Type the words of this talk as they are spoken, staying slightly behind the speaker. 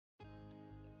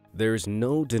There's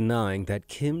no denying that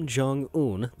Kim Jong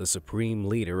Un, the supreme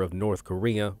leader of North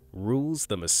Korea, rules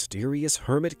the mysterious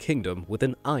hermit kingdom with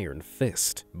an iron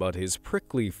fist. But his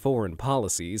prickly foreign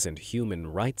policies and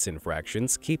human rights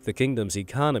infractions keep the kingdom's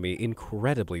economy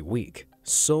incredibly weak.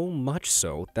 So much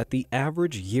so that the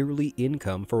average yearly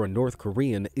income for a North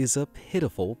Korean is a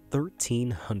pitiful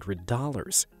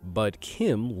 $1,300. But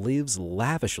Kim lives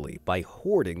lavishly by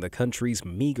hoarding the country's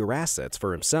meager assets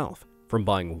for himself. From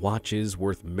buying watches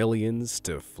worth millions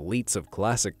to fleets of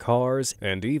classic cars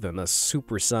and even a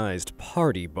supersized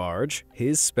party barge,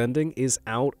 his spending is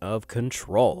out of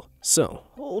control. So,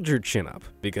 hold your chin up,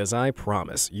 because I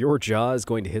promise your jaw is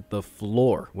going to hit the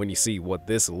floor when you see what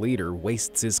this leader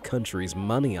wastes his country's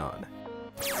money on.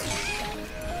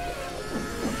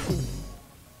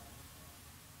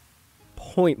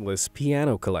 Pointless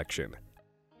piano collection.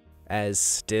 As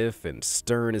stiff and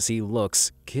stern as he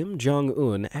looks, Kim Jong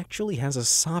Un actually has a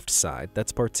soft side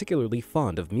that's particularly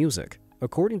fond of music.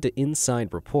 According to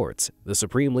inside reports, the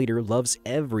supreme leader loves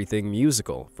everything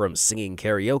musical, from singing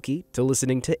karaoke to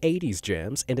listening to 80s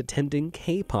jams and attending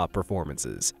K-pop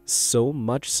performances. So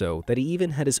much so that he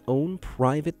even had his own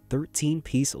private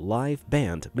 13-piece live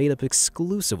band made up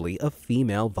exclusively of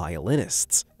female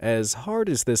violinists. As hard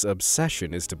as this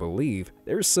obsession is to believe,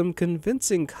 there's some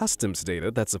convincing customs data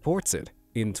that supports it.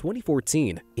 In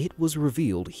 2014, it was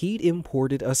revealed he'd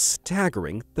imported a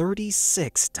staggering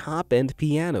 36 top-end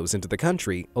pianos into the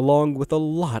country, along with a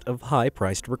lot of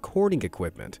high-priced recording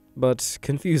equipment. But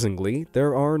confusingly,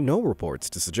 there are no reports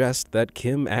to suggest that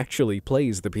Kim actually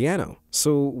plays the piano.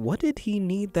 So what did he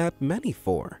need that many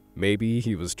for? Maybe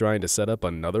he was trying to set up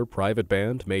another private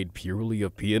band made purely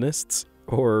of pianists?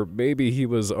 Or maybe he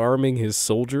was arming his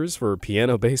soldiers for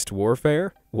piano-based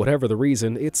warfare? Whatever the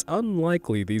reason, it's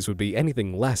unlikely these would be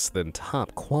anything less than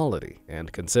top quality,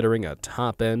 and considering a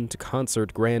top-end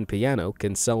concert grand piano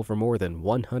can sell for more than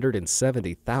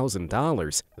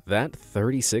 $170,000, that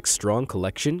 36-strong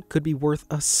collection could be worth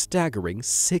a staggering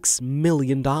 $6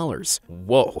 million.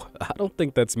 Whoa, I don't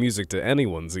think that's music to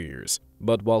anyone's ears.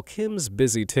 But while Kim's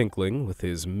busy tinkling with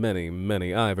his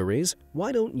many ivories,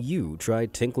 why don't you try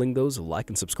tinkling those like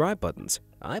and subscribe buttons?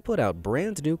 I put out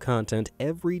brand new content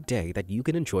every day that you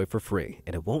can enjoy for free,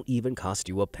 and it won't even cost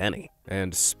you a penny.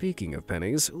 And speaking of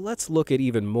pennies, let's look at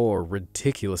even more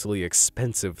ridiculously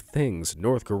expensive things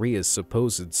North Korea's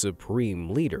supposed supreme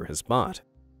leader has bought.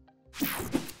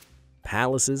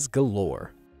 Palaces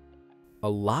galore. A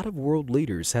lot of world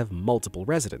leaders have multiple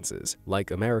residences, like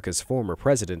America's former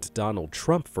president Donald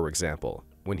Trump, for example.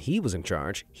 When he was in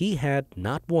charge, he had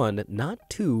not one, not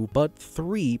two, but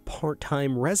 3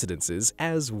 part-time residences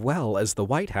as well as the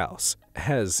White House.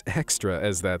 As extra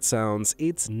as that sounds,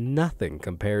 it's nothing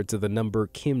compared to the number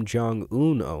Kim Jong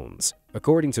Un owns.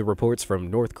 According to reports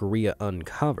from North Korea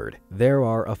Uncovered, there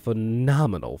are a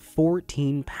phenomenal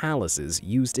 14 palaces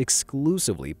used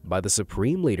exclusively by the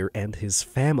supreme leader and his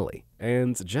family.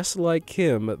 And just like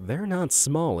Kim, they're not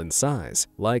small in size,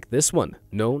 like this one,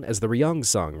 known as the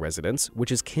Ryongsan residence,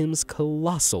 which is Kim's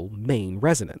colossal main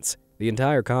residence. The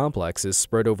entire complex is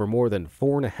spread over more than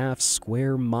 4.5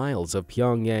 square miles of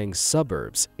Pyongyang's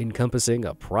suburbs, encompassing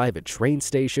a private train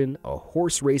station, a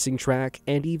horse racing track,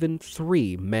 and even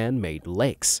 3 man-made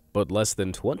lakes. But less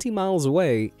than 20 miles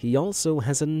away, he also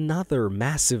has another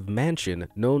massive mansion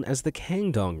known as the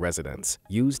Kangdong residence.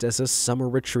 Used as a summer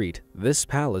retreat, this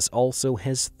palace also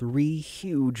has 3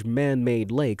 huge man-made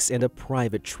lakes and a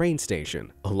private train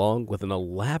station, along with an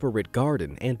elaborate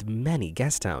garden and many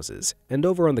guest houses. And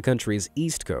over on the country's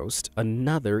east coast,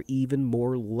 another even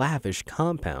more lavish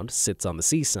compound sits on the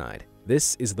seaside.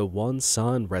 This is the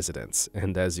Wonsan residence,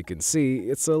 and as you can see,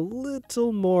 it's a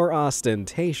little more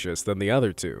ostentatious than the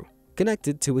other two.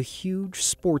 Connected to a huge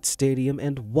sports stadium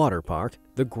and water park,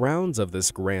 the grounds of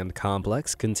this grand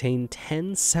complex contain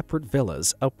 10 separate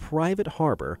villas, a private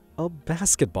harbor, a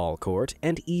basketball court,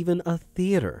 and even a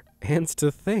theater. And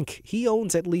to think, he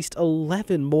owns at least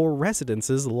 11 more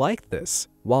residences like this.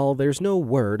 While there's no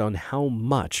word on how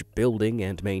much building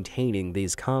and maintaining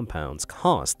these compounds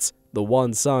costs, the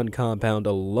Wonsan compound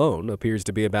alone appears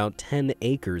to be about 10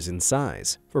 acres in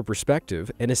size. For perspective,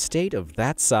 an estate of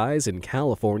that size in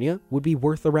California would be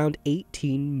worth around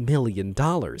 $18 million.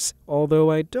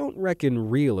 Although I don't reckon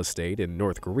real estate in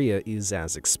North Korea is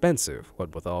as expensive,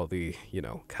 what with all the,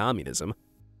 communism.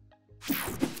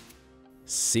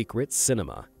 Secret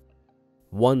cinema.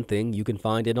 One thing you can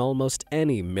find in almost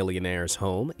any millionaire's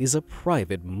home is a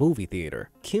private movie theater.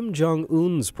 Kim Jong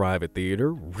Un's private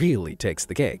theater really takes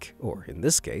the cake, or in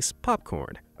this case,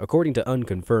 popcorn. According to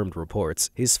unconfirmed reports,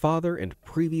 his father and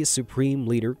previous supreme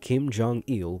leader Kim Jong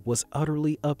Un was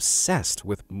utterly obsessed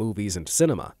with movies and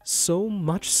cinema, so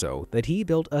much so that he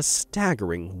built a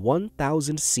staggering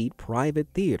 1,000-seat private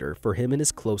theater for him and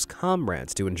his close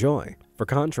comrades to enjoy. For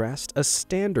contrast, a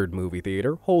standard movie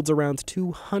theater holds around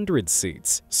 200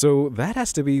 seats, so that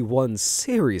has to be one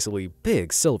seriously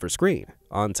big silver screen.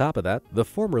 On top of that, the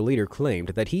former leader claimed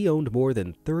that he owned more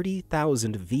than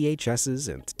 30,000 VHSs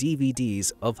and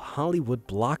DVDs of Hollywood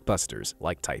blockbusters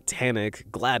like Titanic,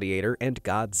 Gladiator, and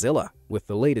Godzilla. With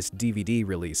the latest DVD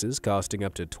releases costing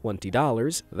up to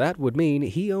 $20, that would mean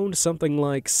he owned something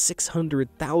like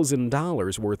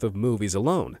 $600,000 worth of movies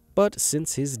alone. But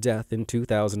since his death in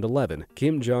 2011,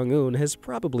 Kim Jong Un has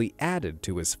probably added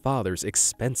to his father's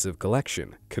expensive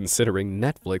collection, considering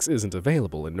Netflix isn't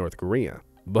available in North Korea.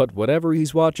 But whatever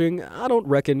he's watching, I don't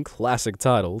reckon classic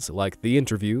titles like The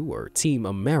Interview or Team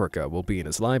America will be in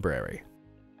his library.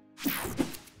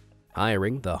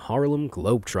 Hiring the Harlem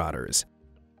Globetrotters.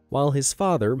 While his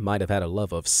father might have had a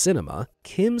love of cinema,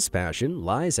 Kim's passion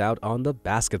lies out on the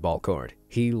basketball court.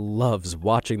 He loves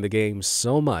watching the game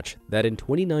so much that in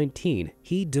 2019,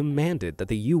 he demanded that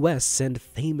the US send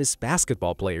famous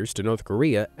basketball players to North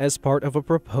Korea as part of a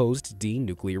proposed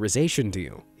denuclearization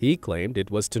deal. He claimed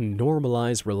it was to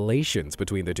normalize relations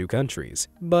between the two countries,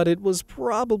 but it was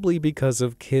probably because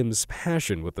of Kim's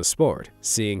passion with the sport,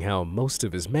 seeing how most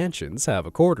of his mansions have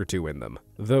a court or two in them.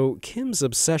 Though Kim's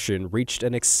obsession reached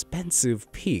an expensive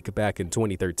peak back in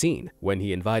 2013, when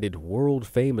he invited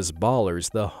world-famous ballers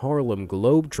the Harlem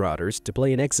Globetrotters to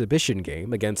play an exhibition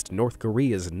game against North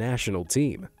Korea's national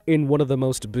team. In one of the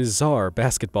most bizarre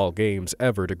basketball games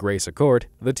ever to grace a court,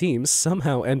 the teams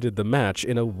somehow ended the match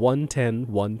in a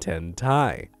 110-110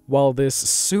 tie. While this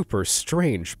super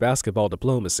strange basketball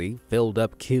diplomacy filled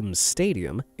up Kim's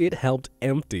stadium, it helped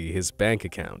empty his bank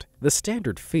account. The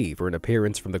standard fee for an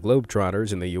appearance from the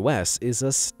Globetrotters in the US is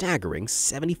a staggering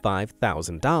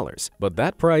 $75,000, but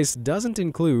that price doesn't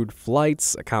include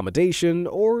flights, accommodation,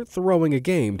 or throwing a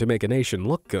game to make a nation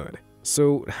look good.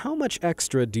 So how much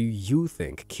extra do you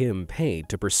think Kim paid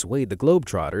to persuade the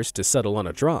Globetrotters to settle on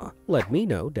a draw? Let me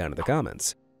know down in the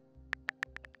comments.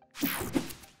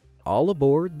 All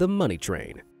aboard the money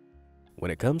train. When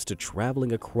it comes to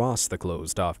traveling across the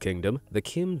closed-off kingdom, the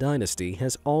Kim dynasty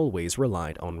has always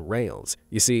relied on rails.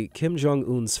 You see, Kim Jong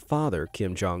Un's father,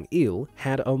 Kim Jong Il,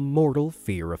 had a mortal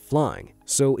fear of flying.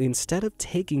 So instead of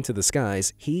taking to the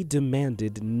skies, he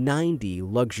demanded 90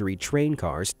 luxury train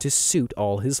cars to suit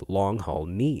all his long-haul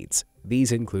needs.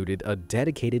 These included a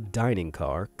dedicated dining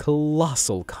car,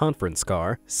 colossal conference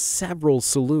car, several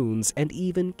saloons, and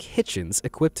even kitchens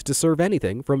equipped to serve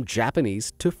anything from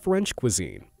Japanese to French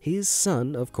cuisine. His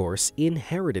son, of course,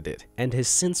 inherited it and has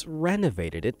since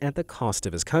renovated it at the cost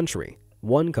of his country.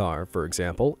 One car, for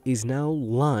example, is now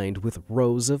lined with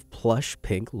rows of plush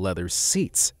pink leather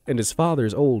seats, and his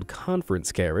father's old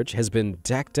conference carriage has been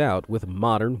decked out with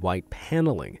modern white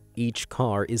paneling. Each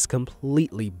car is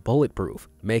completely bulletproof,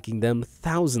 making them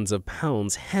thousands of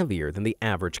pounds heavier than the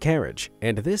average carriage.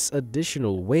 And this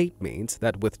additional weight means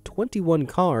that with 21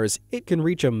 cars, it can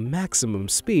reach a maximum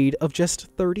speed of just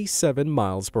 37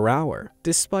 miles per hour.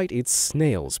 Despite its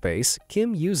snail's pace,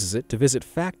 Kim uses it to visit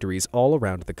factories all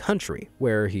around the country,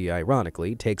 where he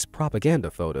ironically takes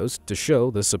propaganda photos to show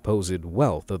the supposed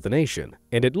wealth of the nation.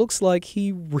 And it looks like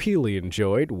he really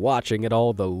enjoyed watching at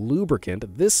all the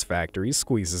lubricant this factory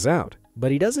squeezes out.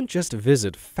 But he doesn't just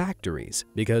visit factories,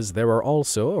 because there are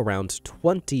also around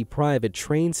 20 private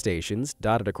train stations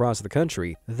dotted across the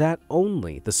country that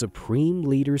only the Supreme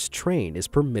Leader's train is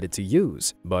permitted to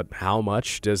use. But how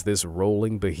much does this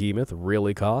rolling behemoth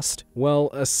really cost? Well,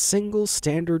 a single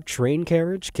standard train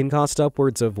carriage can cost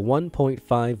upwards of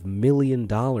 $1.5 million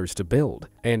to build.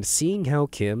 And seeing how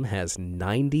Kim has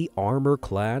 90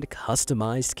 armor-clad,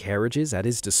 customized carriages at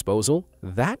his disposal,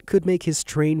 that could make his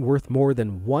train worth more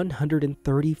than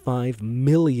 $135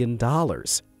 million.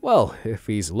 Well, if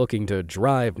he's looking to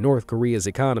drive North Korea's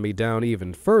economy down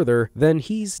even further, then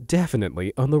he's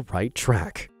definitely on the right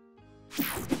track.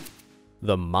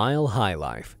 The Mile High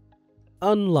Life.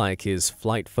 Unlike his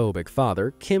flight-phobic father,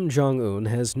 Kim Jong Un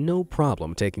has no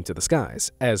problem taking to the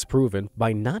skies, as proven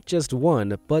by not just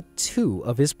one, but two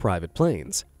of his private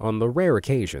planes. On the rare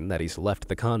occasion that he's left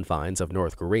the confines of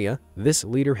North Korea, this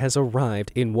leader has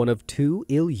arrived in one of two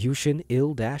Ilyushin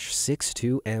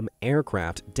Il-62M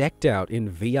aircraft decked out in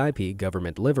VIP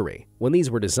government livery. When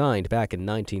these were designed back in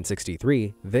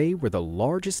 1963, they were the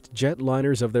largest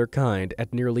jetliners of their kind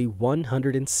at nearly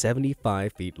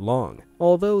 175 feet long.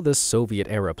 Although the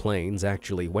Soviet-era planes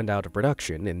actually went out of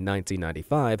production in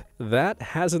 1995, that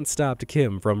hasn't stopped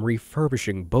Kim from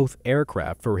refurbishing both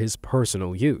aircraft for his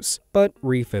personal use. But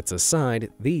refits aside,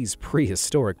 these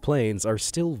prehistoric planes are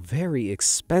still very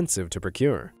expensive to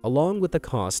procure. Along with the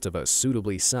cost of a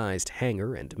suitably sized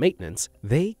hangar and maintenance,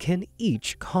 they can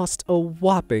each cost a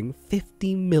whopping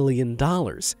 $50 million.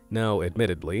 Now,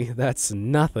 admittedly, that's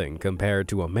nothing compared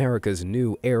to America's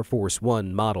new Air Force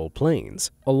One model planes.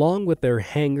 Along with their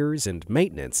hangars and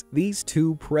maintenance, these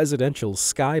two presidential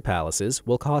sky palaces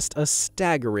will cost a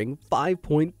staggering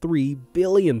 $5.3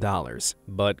 billion.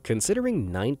 But considering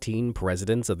 19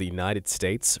 presidents of the United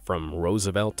States, from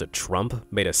Roosevelt to Trump,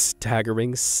 made a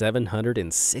staggering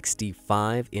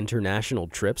 765 international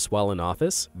trips while in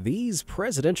office, these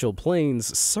presidential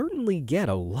planes certainly get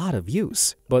a lot of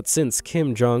use. But since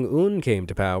Kim Jong Un came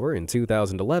to power in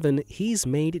 2011, he's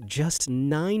made just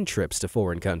 9 trips to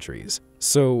foreign countries.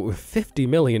 So $50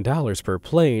 million per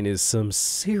plane is some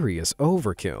serious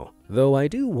overkill, though I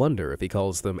do wonder if he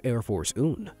calls them Air Force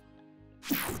Un.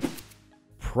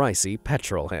 Pricey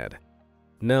petrol head.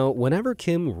 Now, whenever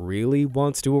Kim really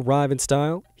wants to arrive in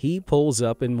style, he pulls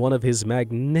up in one of his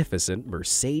magnificent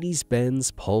Mercedes-Benz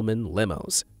Pullman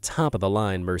limos.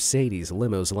 Top-of-the-line Mercedes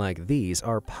limos like these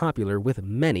are popular with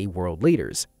many world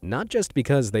leaders, not just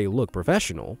because they look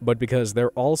professional, but because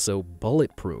they're also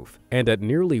bulletproof. And at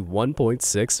nearly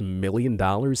 $1.6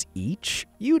 million each,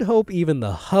 you'd hope even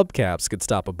the hubcaps could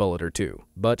stop a bullet or two.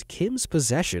 But Kim's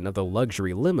possession of the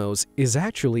luxury limos is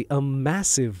actually a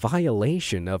massive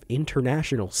violation of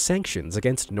international sanctions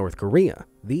against North Korea.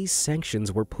 These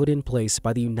sanctions were put in place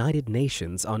by the United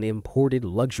Nations on imported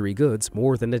luxury goods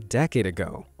more than a decade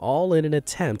ago, all in an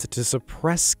attempt to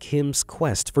suppress Kim's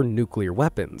quest for nuclear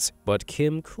weapons. But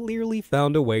Kim clearly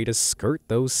found a way to skirt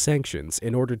those sanctions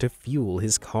in order to fuel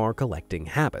his car collecting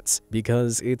habits,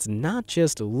 because it's not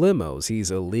just limos he's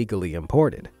illegally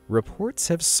imported. Reports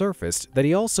have surfaced that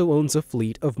he also owns a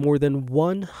fleet of more than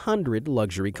 100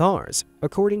 luxury cars.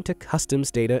 According to customs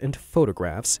data and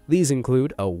photographs, these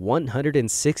include a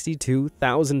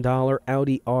 $162,000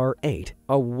 Audi R8,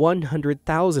 a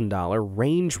 $100,000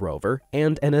 Range Rover,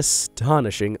 and an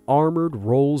astonishing armored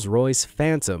Rolls-Royce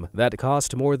Phantom that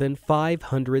cost more than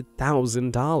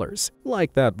 $500,000.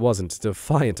 Like that wasn't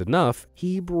defiant enough,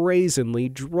 he brazenly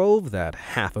drove that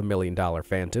 $500,000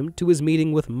 Phantom to his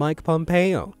meeting with Mike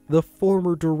Pompeo, the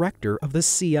former director of the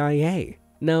CIA.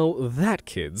 Now that,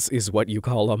 kids, is what you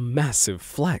call a massive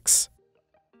flex.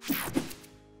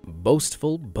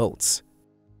 Boastful boats.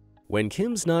 When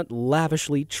Kim's not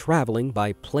lavishly traveling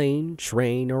by plane,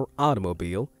 train, or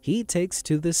automobile, he takes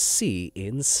to the sea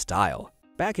in style.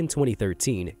 Back in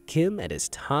 2013, Kim and his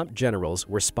top generals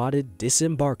were spotted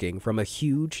disembarking from a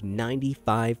huge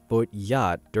 95-foot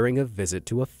yacht during a visit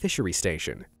to a fishery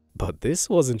station. But this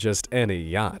wasn't just any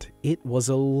yacht, it was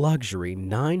a luxury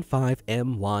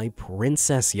 95MY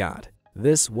Princess yacht.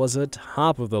 This was a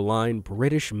top-of-the-line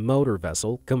British motor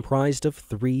vessel comprised of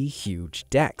 3 huge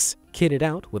decks, kitted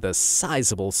out with a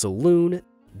sizable saloon,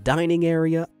 dining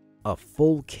area, a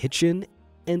full kitchen,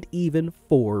 and even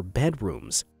 4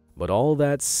 bedrooms. But all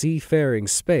that seafaring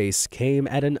space came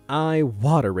at an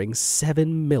eye-watering $7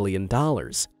 million.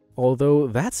 Although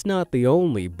that's not the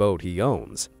only boat he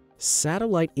owns.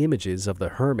 Satellite images of the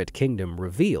Hermit Kingdom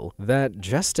reveal that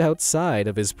just outside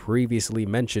of his previously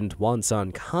mentioned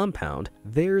Wonsan compound,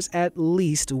 there's at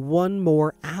least one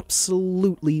more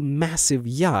absolutely massive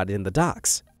yacht in the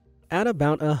docks. At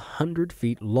about 100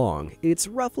 feet long, it's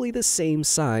roughly the same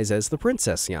size as the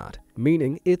Princess yacht,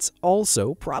 meaning it's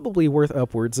also probably worth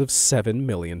upwards of $7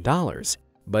 million.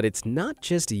 But it's not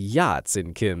just yachts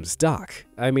in Kim's dock.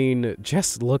 I mean,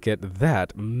 just look at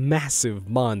that massive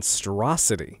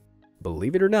monstrosity.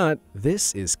 Believe it or not,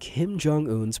 this is Kim Jong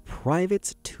Un's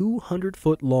private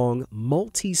 200-foot-long,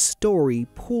 multi-story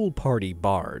pool party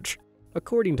barge.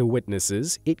 According to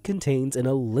witnesses, it contains an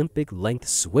Olympic-length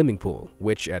swimming pool,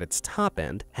 which at its top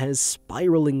end has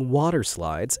spiraling water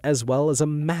slides as well as a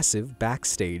massive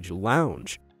backstage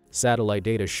lounge. Satellite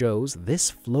data shows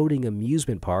this floating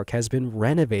amusement park has been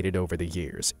renovated over the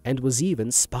years and was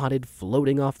even spotted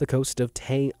floating off the coast of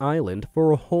Tay Island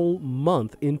for a whole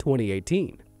month in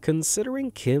 2018.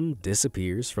 Considering Kim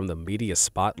disappears from the media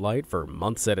spotlight for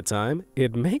months at a time,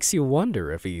 it makes you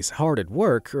wonder if he's hard at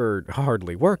work or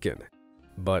hardly working.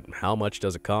 But how much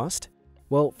does it cost?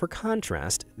 Well, for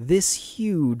contrast, this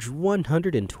huge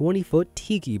 120-foot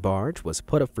tiki barge was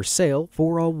put up for sale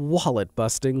for a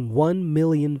wallet-busting $1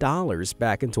 million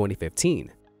back in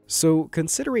 2015. So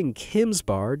considering Kim's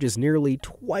barge is nearly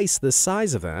twice the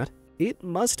size of that, it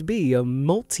must be a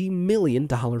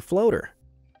multi-million-dollar floater.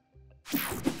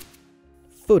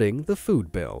 Footing the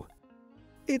food bill.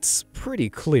 It's pretty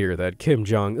clear that Kim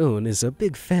Jong Un is a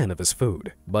big fan of his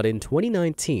food. But in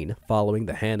 2019, following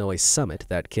the Hanoi summit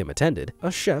that Kim attended, a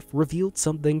chef revealed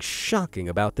something shocking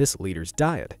about this leader's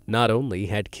diet. Not only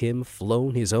had Kim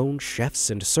flown his own chefs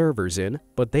and servers in,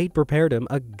 but they'd prepared him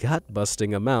a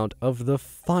gut-busting amount of the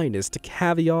finest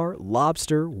caviar,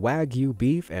 lobster, wagyu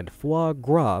beef, and foie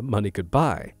gras money could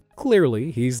buy.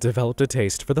 Clearly, he's developed a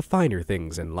taste for the finer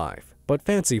things in life. But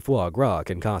fancy foie gras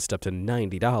can cost up to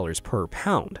 $90 per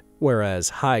pound, whereas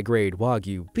high-grade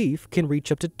Wagyu beef can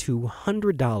reach up to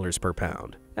 $200 per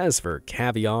pound. As for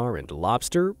caviar and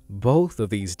lobster, both of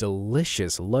these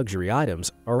delicious luxury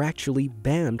items are actually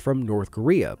banned from North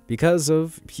Korea because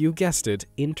of, you guessed it,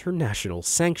 international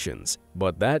sanctions.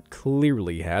 But that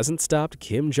clearly hasn't stopped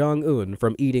Kim Jong Un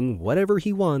from eating whatever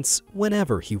he wants,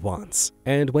 whenever he wants.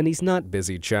 And when he's not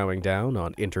busy chowing down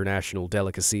on international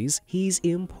delicacies, he's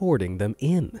importing them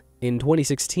in. In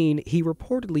 2016, he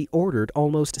reportedly ordered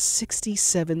almost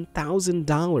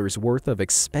 $67,000 worth of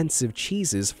expensive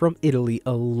cheeses from Italy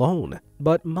alone.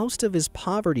 But most of his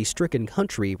poverty-stricken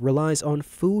country relies on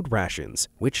food rations,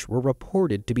 which were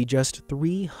reported to be just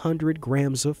 300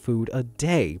 grams of food a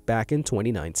day back in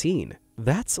 2019.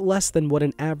 That's less than what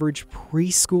an average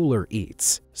preschooler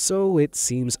eats, so it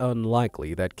seems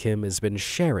unlikely that Kim has been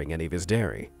sharing any of his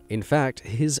dairy. In fact,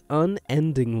 his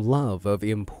unending love of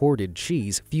imported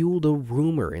cheese fueled a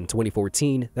rumor in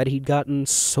 2014 that he'd gotten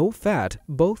so fat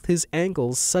both his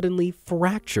ankles suddenly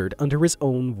fractured under his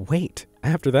own weight.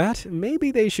 After that,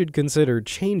 maybe they should consider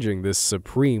changing this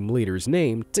supreme leader's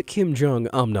name to Kim Jong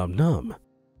Nom Nom.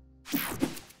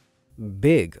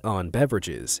 Big on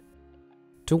beverages.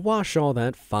 To wash all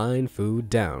that fine food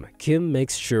down, Kim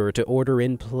makes sure to order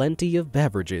in plenty of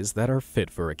beverages that are fit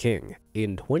for a king.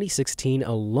 In 2016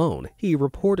 alone, he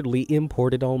reportedly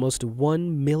imported almost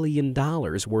 $1 million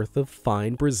worth of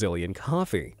fine Brazilian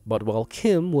coffee. But while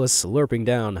Kim was slurping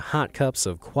down hot cups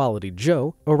of quality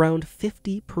Joe, around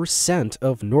 50%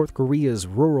 of North Korea's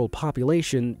rural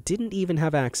population didn't even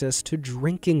have access to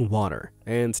drinking water.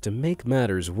 And to make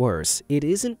matters worse, it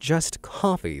isn't just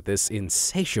coffee this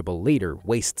insatiable leader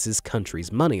wastes his country's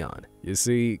money on. You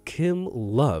see, Kim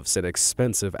loves an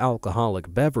expensive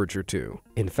alcoholic beverage or two.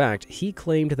 In fact, he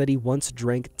claimed that he once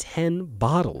drank 10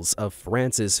 bottles of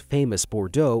France's famous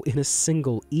Bordeaux in a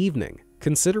single evening.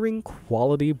 Considering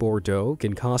quality Bordeaux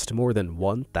can cost more than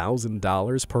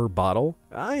 $1,000 per bottle,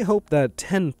 I hope that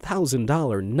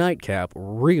 $10,000 nightcap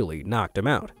really knocked him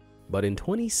out. But in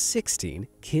 2016,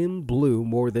 Kim blew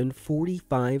more than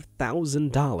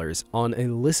 $45,000 on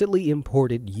illicitly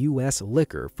imported U.S.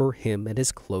 liquor for him and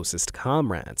his closest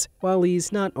comrades. While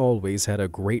he's not always had a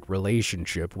great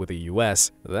relationship with the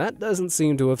U.S., that doesn't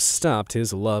seem to have stopped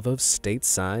his love of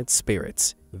stateside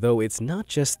spirits. Though it's not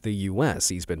just the US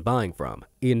he's been buying from.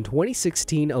 In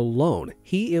 2016 alone,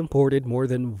 he imported more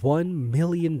than $1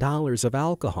 million of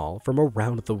alcohol from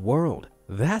around the world.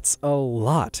 That's a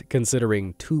lot,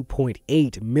 considering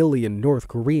 2.8 million North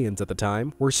Koreans at the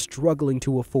time were struggling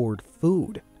to afford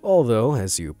food. Although,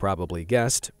 as you probably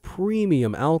guessed,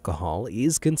 premium alcohol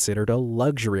is considered a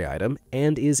luxury item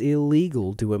and is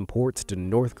illegal to import to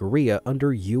North Korea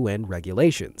under UN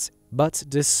regulations. But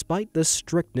despite the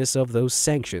strictness of those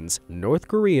sanctions, North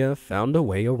Korea found a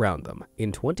way around them.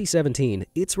 In 2017,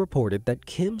 it's reported that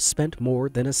Kim spent more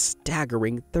than a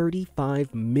staggering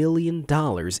 $35 million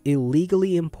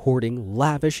illegally importing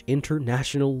lavish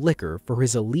international liquor for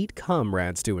his elite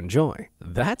comrades to enjoy.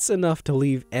 That's enough to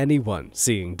leave anyone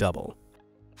seeing double.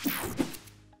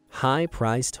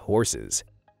 High-priced horses.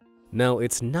 Now,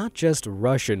 it's not just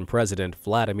Russian President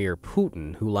Vladimir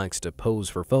Putin who likes to pose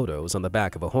for photos on the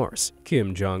back of a horse.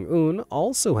 Kim Jong Un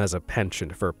also has a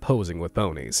penchant for posing with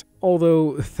ponies.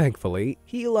 Although, thankfully,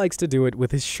 he likes to do it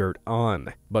with his shirt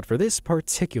on. But for this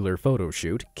particular photo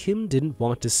shoot, Kim didn't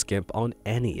want to skimp on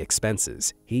any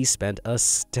expenses. He spent a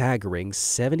staggering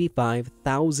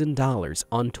 $75,000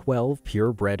 on 12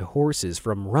 purebred horses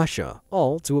from Russia,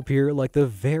 all to appear like the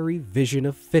very vision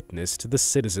of fitness to the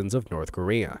citizens of North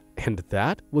Korea. And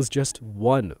that was just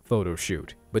one photo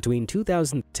shoot. Between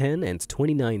 2010 and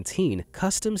 2019,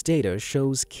 customs data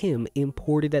shows Kim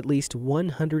imported at least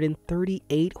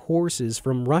 138 horses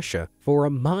from Russia for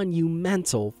a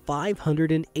monumental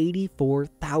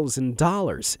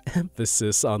 $584,000.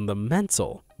 Emphasis on the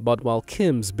mental. But while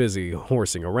Kim's busy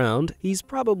horsing around, he's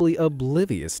probably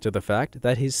oblivious to the fact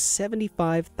that his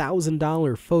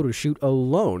 $75,000 photo shoot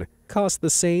alone cost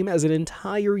the same as an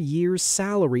entire year's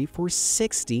salary for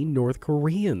 60 North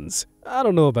Koreans. I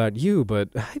don't know about you, but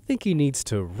I think he needs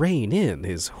to rein in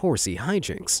his horsey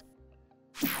hijinks.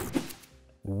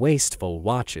 Wasteful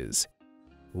watches.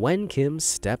 When Kim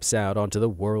steps out onto the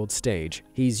world stage,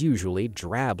 he's usually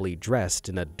drably dressed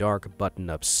in a dark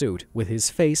button-up suit with his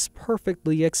face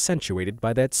perfectly accentuated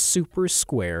by that super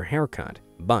square haircut.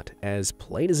 But as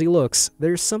plain as he looks,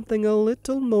 there's something a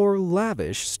little more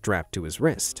lavish strapped to his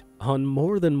wrist. On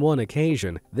more than one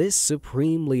occasion, this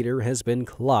supreme leader has been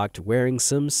clocked wearing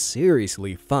some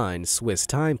seriously fine Swiss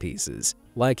timepieces.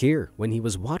 Like here, when he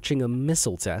was watching a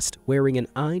missile test wearing an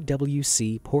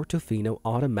IWC Portofino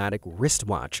automatic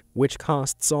wristwatch, which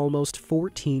costs almost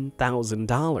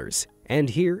 $14,000. And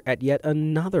here, at yet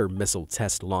another missile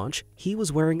test launch, he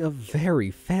was wearing a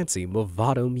very fancy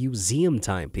Movado museum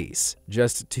timepiece.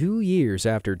 Just 2 years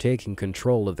after taking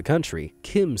control of the country,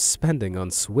 Kim's spending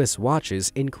on Swiss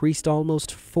watches increased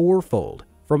almost fourfold,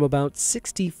 from about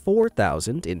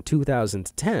 $64,000 in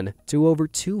 2010 to over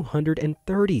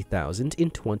 $230,000 in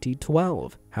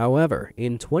 2012. However,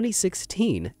 in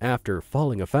 2016, after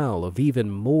falling afoul of even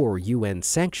more UN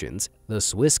sanctions, the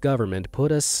Swiss government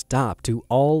put a stop to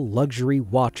all luxury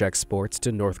watch exports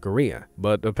to North Korea.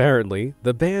 But apparently,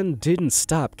 the ban didn't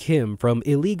stop Kim from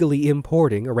illegally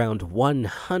importing around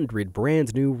 100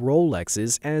 brand new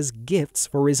Rolexes as gifts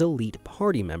for his elite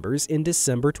party members in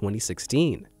December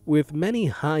 2016. With many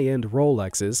high-end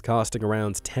Rolexes costing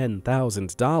around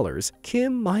 $10,000,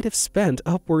 Kim might have spent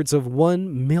upwards of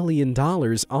 $1 million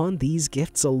on these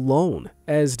gifts alone.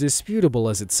 As disputable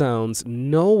as it sounds,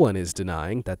 no one is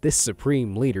denying that this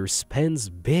supreme leader spends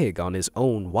big on his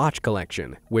own watch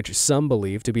collection, which some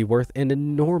believe to be worth an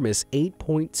enormous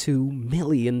 $8.2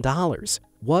 million.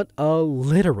 What a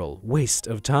literal waste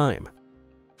of time.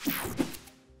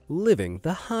 Living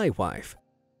the high wife.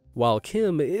 While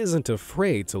Kim isn't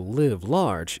afraid to live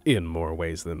large in more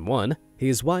ways than one,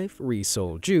 his wife, Ri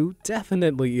Sol-ju,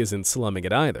 definitely isn't slumming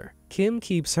it either. Kim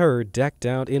keeps her decked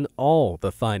out in all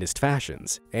the finest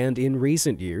fashions, and in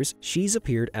recent years, she's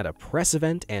appeared at a press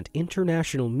event and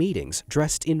international meetings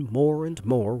dressed in more and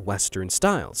more Western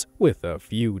styles, with a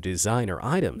few designer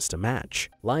items to match.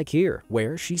 Like here,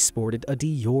 where she sported a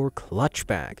Dior clutch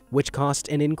bag, which cost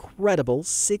an incredible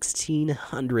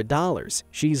 $1,600.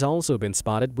 She's also been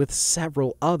spotted with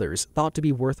several others thought to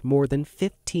be worth more than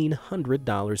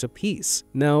 $1,500 apiece.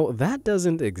 Now, that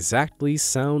doesn't exactly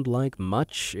sound like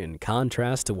much in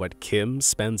contrast to what Kim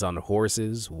spends on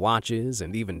horses, watches,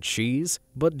 and even cheese,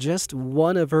 but just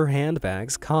one of her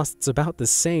handbags costs about the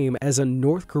same as a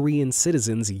North Korean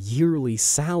citizen's yearly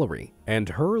salary, and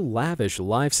her lavish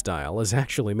lifestyle has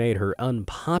actually made her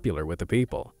unpopular with the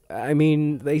people. I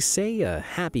mean, they say a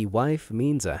happy wife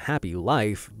means a happy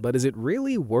life, but is it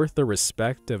really worth the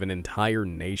respect of an entire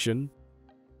nation?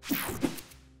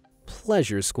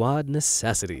 Pleasure Squad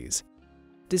necessities.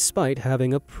 Despite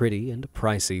having a pretty and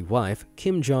pricey wife,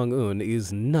 Kim Jong Un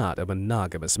is not a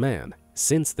monogamous man.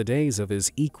 Since the days of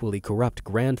his equally corrupt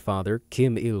grandfather,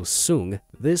 Kim Il-sung,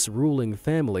 this ruling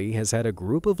family has had a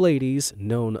group of ladies,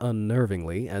 known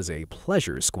unnervingly as a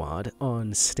pleasure squad,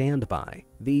 on standby.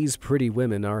 These pretty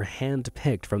women are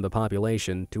hand-picked from the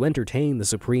population to entertain the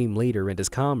supreme leader and his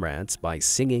comrades by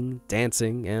singing,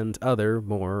 dancing, and other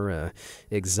more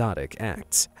exotic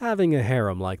acts. Having a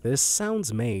harem like this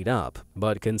sounds made up,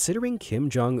 but considering Kim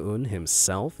Jong Un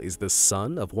himself is the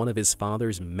son of one of his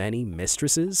father's many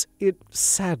mistresses, it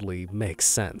sadly makes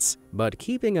sense. But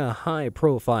keeping a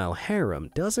high-profile harem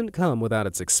doesn't come without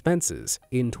its expenses.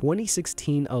 In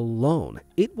 2016 alone,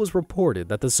 it was reported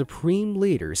that the supreme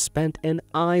leader spent an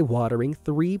eye-watering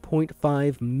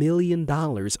 $3.5 million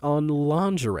on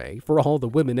lingerie for all the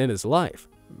women in his life.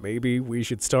 Maybe we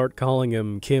should start calling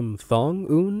him Kim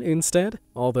Thong-un instead?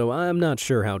 Although I'm not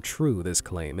sure how true this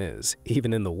claim is.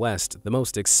 Even in the West, the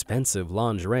most expensive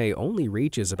lingerie only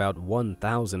reaches about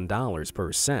 $1,000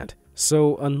 per set.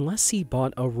 So unless he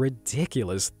bought a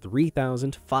ridiculous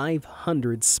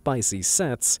 3,500 spicy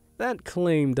sets, that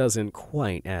claim doesn't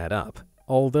quite add up.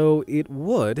 Although it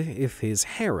would if his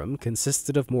harem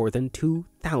consisted of more than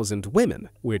 2,000 women,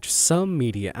 which some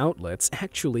media outlets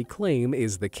actually claim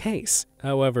is the case.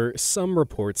 However, some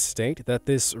reports state that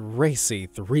this racy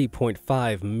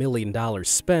 $3.5 million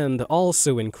spend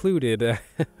also included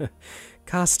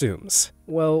costumes.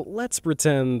 Well, let's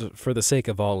pretend, for the sake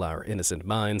of all our innocent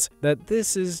minds, that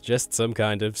this is just some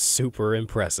kind of super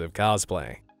impressive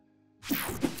cosplay.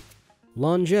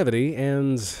 Longevity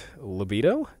and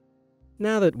libido?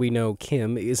 Now that we know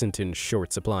Kim isn't in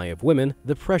short supply of women,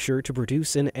 the pressure to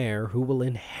produce an heir who will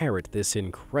inherit this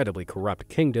incredibly corrupt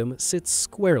kingdom sits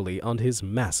squarely on his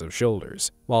massive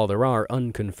shoulders. While there are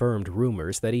unconfirmed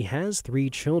rumors that he has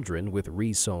 3 children with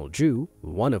Ri Sol-ju,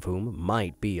 one of whom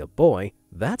might be a boy,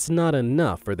 that's not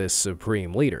enough for this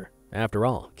supreme leader. After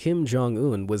all, Kim Jong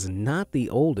Un was not the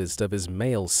oldest of his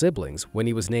male siblings when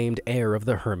he was named heir of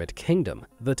the Hermit Kingdom.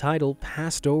 The title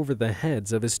passed over the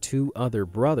heads of his 2 other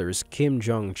brothers, Kim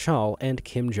Jong-chol and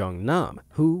Kim Jong-nam,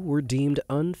 who were deemed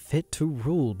unfit to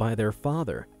rule by their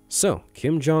father. So,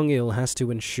 Kim Jong-il has to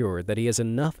ensure that he has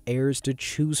enough heirs to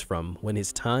choose from when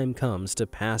his time comes to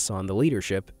pass on the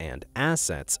leadership and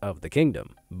assets of the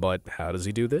kingdom. But how does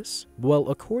he do this? Well,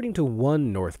 according to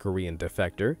one North Korean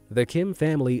defector, the Kim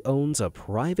family owns a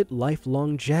private life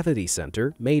longevity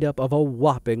center made up of a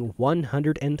whopping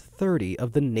 130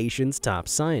 of the nation's top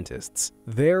scientists.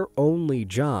 Their only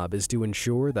job is to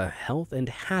ensure the health and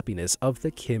happiness of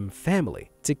the Kim family,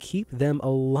 to keep them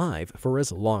alive for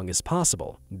as long as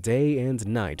possible. Day and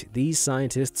night, these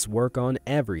scientists work on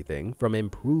everything from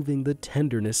improving the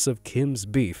tenderness of Kim's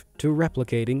beef to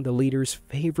replicating the leader's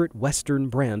favorite Western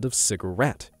brand of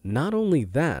cigarette. Not only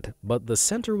that, but the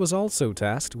center was also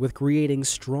tasked with creating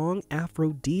strong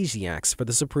aphrodisiacs for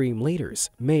the supreme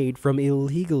leaders, made from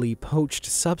illegally poached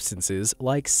substances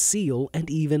like seal and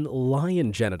even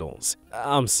lion genitals.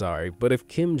 I'm sorry, but if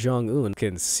Kim Jong-un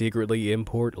can secretly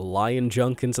import lion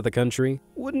junk into the country,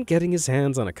 wouldn't getting his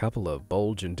hands on a couple of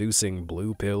bulge-inducing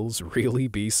blue pills really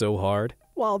be so hard?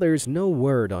 While there's no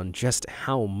word on just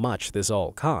how much this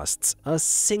all costs, a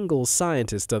single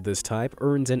scientist of this type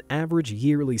earns an average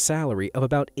yearly salary of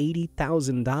about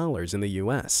 $80,000 in the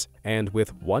US. And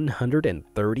with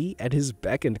 130 at his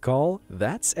beck and call,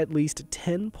 that's at least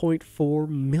 $10.4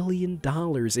 million in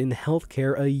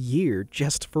healthcare a year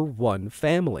just for one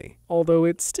family. Although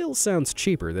it still sounds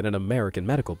cheaper than an American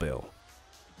medical bill.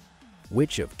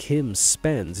 Which of Kim's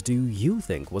spends do you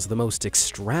think was the most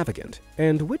extravagant?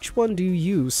 And which one do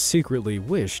you secretly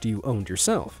wished you owned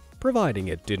yourself? Providing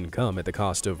it didn't come at the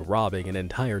cost of robbing an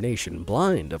entire nation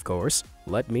blind, of course.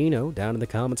 Let me know down in the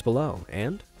comments below,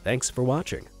 and thanks for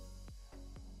watching.